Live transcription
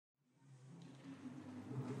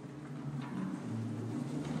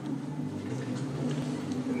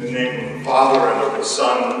Father, and of the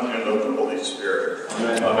Son, and of the Holy Spirit.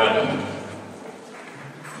 Amen. Amen.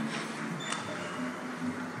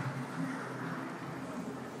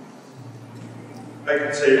 I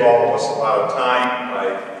can save all of us a lot of time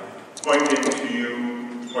by pointing out to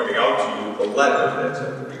you the letter that's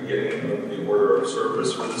at the beginning of the order of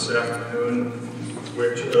service for this afternoon,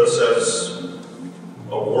 which says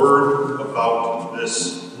a word about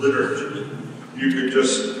this liturgy. You could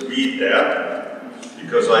just read that,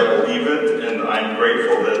 because I believe it, and I'm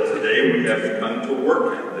grateful that today we have begun to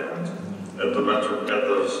work at that, at the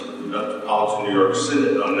Metropolitan New York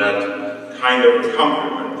Synod, on that kind of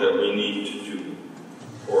accompaniment that we need to do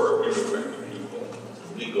for immigrant people,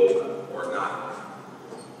 legal or not.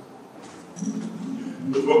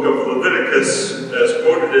 The book of Leviticus, as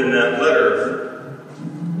quoted in that letter,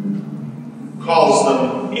 calls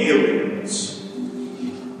them aliens.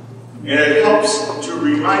 And it helps to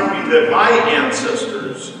remind me that my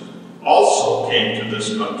ancestors also came to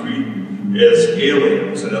this country as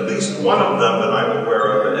aliens, and at least one of them that I'm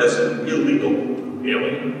aware of as an illegal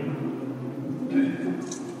alien.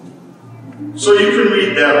 So you can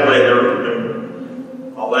read that later,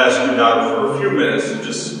 and I'll ask you now for a few minutes to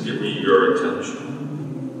just give me your attention.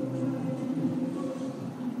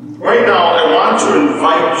 Right now, I want to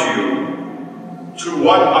invite you to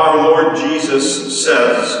what our Lord Jesus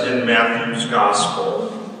says in Matthew's Gospel,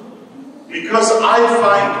 because I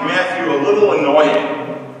find Matthew a little annoying,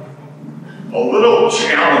 a little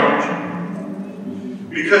challenging,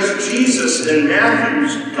 because Jesus in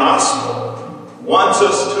Matthew's Gospel wants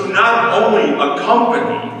us to not only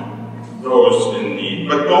accompany those in need,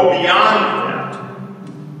 but go beyond that.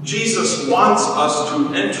 Jesus wants us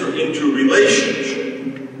to enter into relationship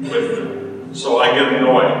with them. So I get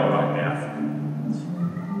annoyed by Matthew.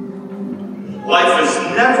 Life is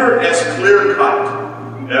never as clear-cut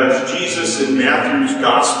as Jesus in Matthew's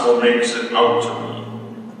Gospel makes it out to me.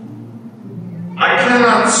 I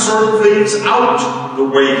cannot sort things out the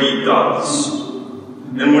way he does.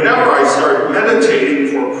 And whenever I start meditating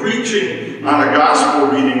for preaching on a gospel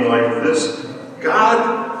reading like this,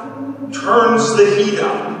 God turns the heat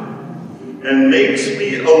up and makes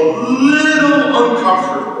me a little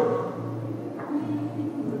uncomfortable.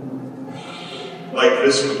 Like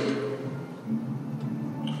this week.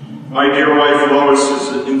 My dear wife Lois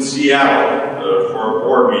is in Seattle for a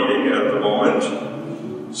board meeting at the moment.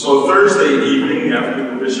 So Thursday evening, after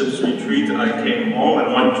the bishop's retreat, I came home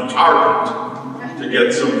and went to Target to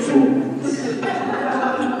get some food.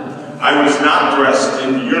 I was not dressed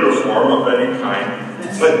in uniform of any kind,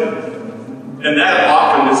 and that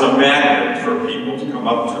often is a magnet for people to come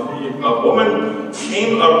up to me. A woman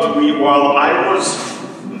came up to me while I was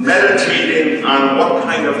meditating on what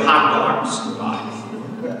kind of hot dogs to buy.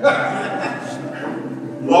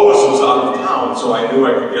 Lois was out of town, so I knew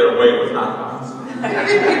I could get away with hot dogs.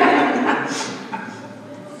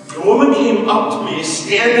 The woman came up to me,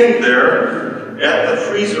 standing there at the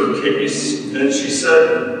freezer case, and she said,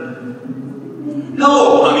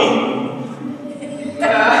 "Hello, honey."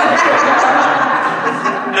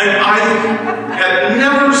 And I had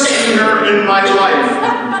never seen her in my life.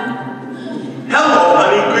 "Hello,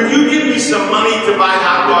 honey, could you give me some money to buy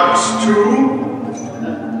hot dogs too?"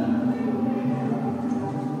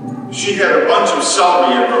 She had a bunch of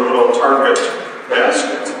celery in her little Target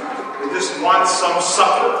basket. "I just want some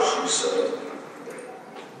supper," she said.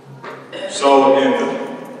 So in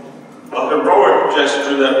a heroic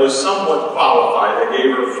gesture that was somewhat qualified, I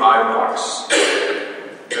gave her $5.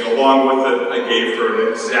 And along with it, I gave her an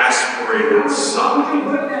exasperated sigh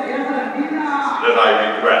that I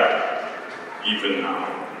regret even now.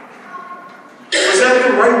 Was that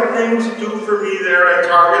the right thing to do for me there at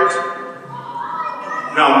Target?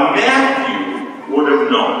 Now, Matthew would have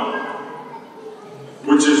known,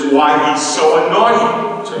 which is why he's so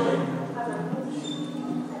annoying to me.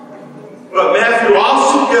 But Matthew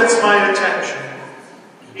also gets my attention.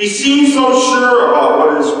 He seems so sure about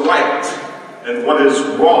what is right and what is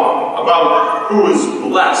wrong, about who is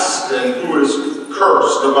blessed and who is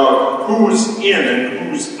cursed, about who's in and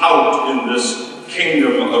who's out in this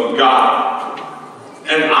kingdom of God.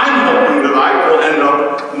 And I'm hoping that I will end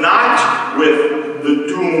up not with the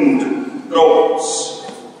doomed goats,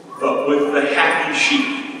 but with the happy sheep.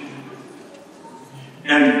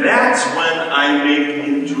 And that's when I make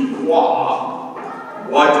into law,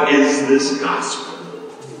 what is this gospel?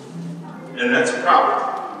 And that's a problem.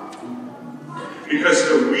 Because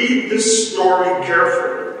to read this story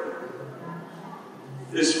carefully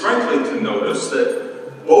is frankly to notice that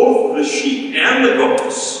both the sheep and the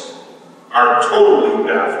goats are totally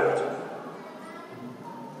baffled.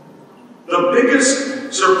 The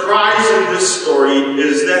biggest surprise in this story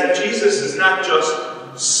is that Jesus is not just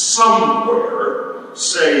somewhere,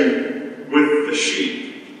 say, with the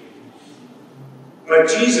sheep, but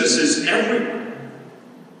Jesus is everywhere,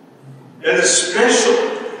 and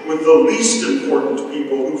especially with the least important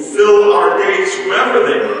people who fill our days, whoever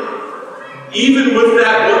they may be, even with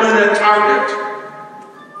that woman at Target.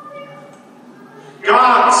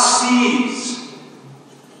 God sees,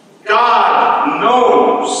 God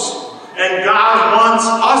knows, and God wants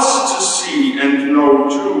us to see and know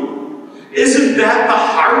too. Isn't that the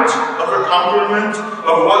heart of accompaniment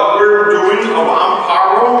of what we're doing of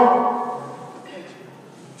AMMPARO?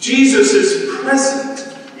 Jesus is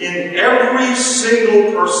present in every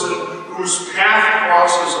single person whose path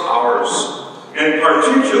crosses ours, and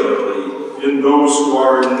particularly in those who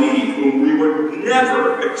are in need, whom we would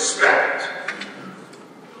never expect.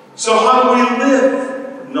 So how do we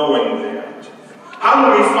live knowing that? How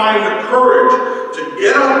do we find the courage to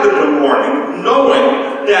get up in the morning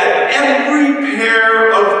knowing that every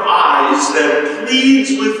pair of eyes that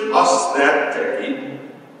pleads with us that day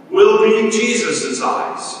will be Jesus'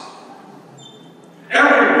 eyes?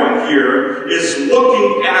 Everyone here is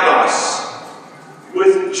looking at us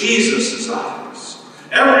with Jesus' eyes.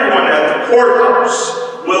 Everyone at the courthouse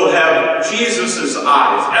will have Jesus'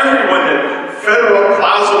 eyes. Everyone at Federal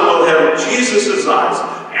Plaza will have Jesus' eyes,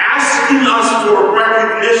 asking us for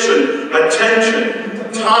recognition,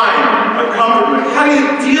 attention, time, accompaniment. How do you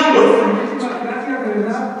deal with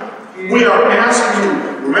it? We are asked to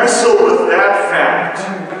wrestle with that fact,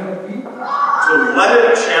 to let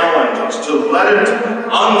it challenge us, to let it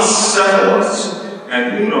unsettle us, and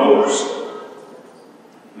who knows,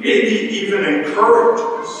 maybe even encourage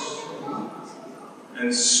us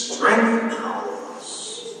and strengthen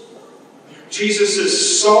us. Jesus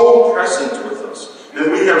is so present with us,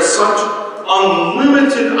 and we have such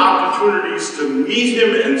unlimited opportunities to meet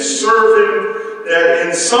him and serve him that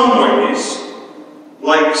in some ways,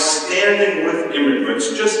 like standing with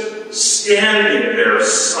immigrants, just standing there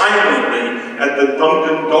silently at the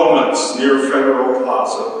Dunkin' Donuts near Federal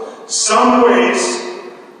Plaza, some ways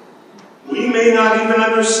we may not even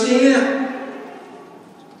understand.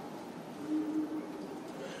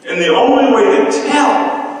 And the only way to tell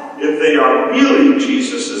if they are really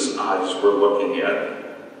Jesus' eyes we're looking at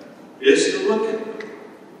is to look at them.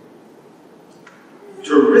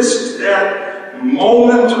 To risk that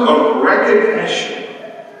moment of recognition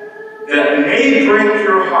that may break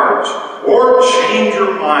your heart, or change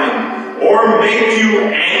your mind, or make you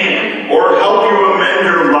angry, or help you amend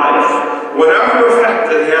your life. Whatever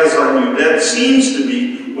effect it has on you, that seems to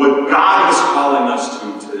be what God is calling us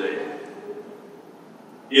to today.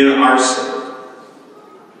 In our city,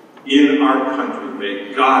 in our country,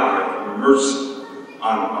 may God have mercy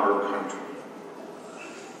on our country.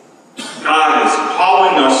 God is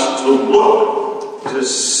calling us to look, to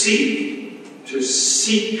see, to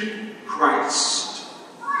seek Christ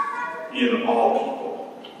in all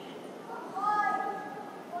people.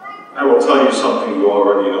 I will tell you something you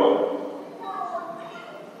already know.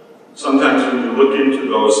 Sometimes when you look into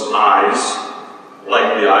those eyes,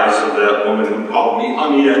 like the eyes of that woman who called me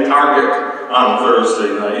honey at Target on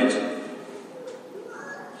Thursday night,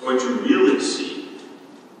 what you really see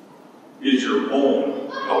is your own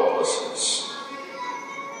helplessness.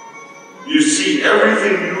 You see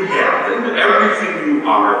everything you have and everything you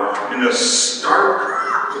are in a stark,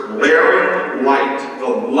 glaring light, the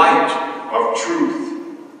light of truth.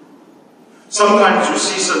 Sometimes you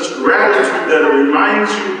see such gratitude that it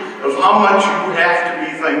reminds you of how much you have to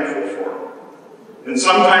be thankful for. And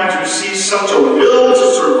sometimes you see such a will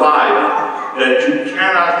to survive that you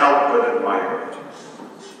cannot help but admire it.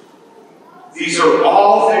 These are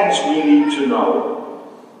all things we need to know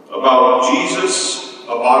about Jesus,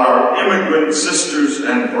 about our immigrant sisters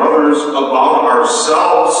and brothers, about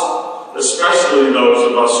ourselves, especially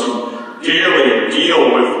those of us who daily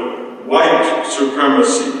deal with white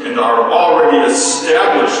supremacy and our already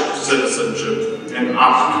established citizenship and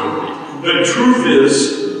opportunity. The truth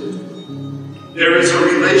is, there is a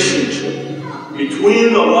relationship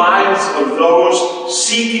between the lives of those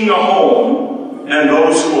seeking a home and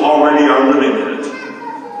those who already are living in it.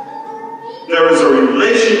 There is a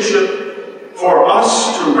relationship for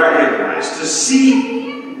us to recognize, to see.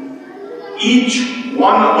 Each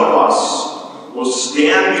one of us will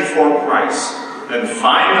stand before Christ and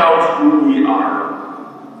find out who we are.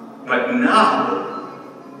 But now,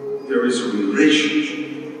 there is a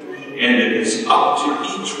relationship, and it is up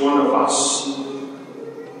to each one of us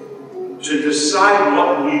to decide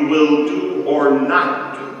what we will do or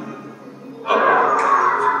not do about it.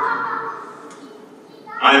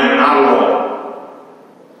 I am not alone.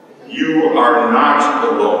 You are not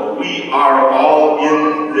alone. We are all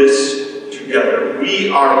in this together. We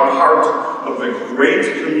are part of the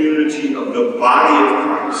great community of the body of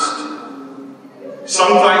Christ.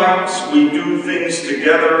 Sometimes we do things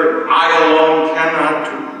together I alone cannot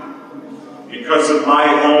do. Because of my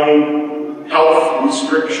own health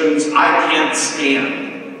restrictions, I can't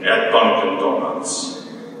stand at Dunkin' Donuts.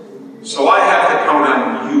 So I have to count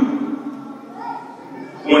on you.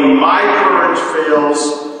 When my courage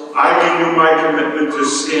fails, I renew my commitment to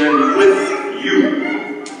stand with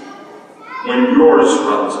you when yours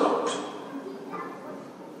runs out.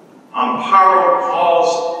 AMMPARO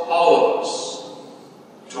calls all of us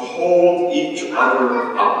to hold each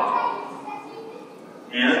other up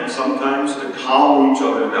and sometimes to calm each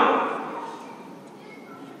other down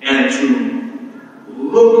and to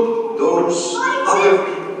look those other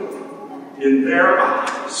people in their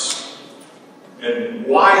eyes and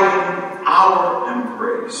widen our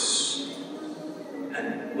embrace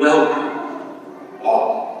and welcome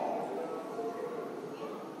all.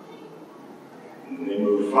 In the name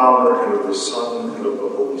of the Father, and of the Son, and of the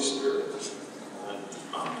Holy Spirit.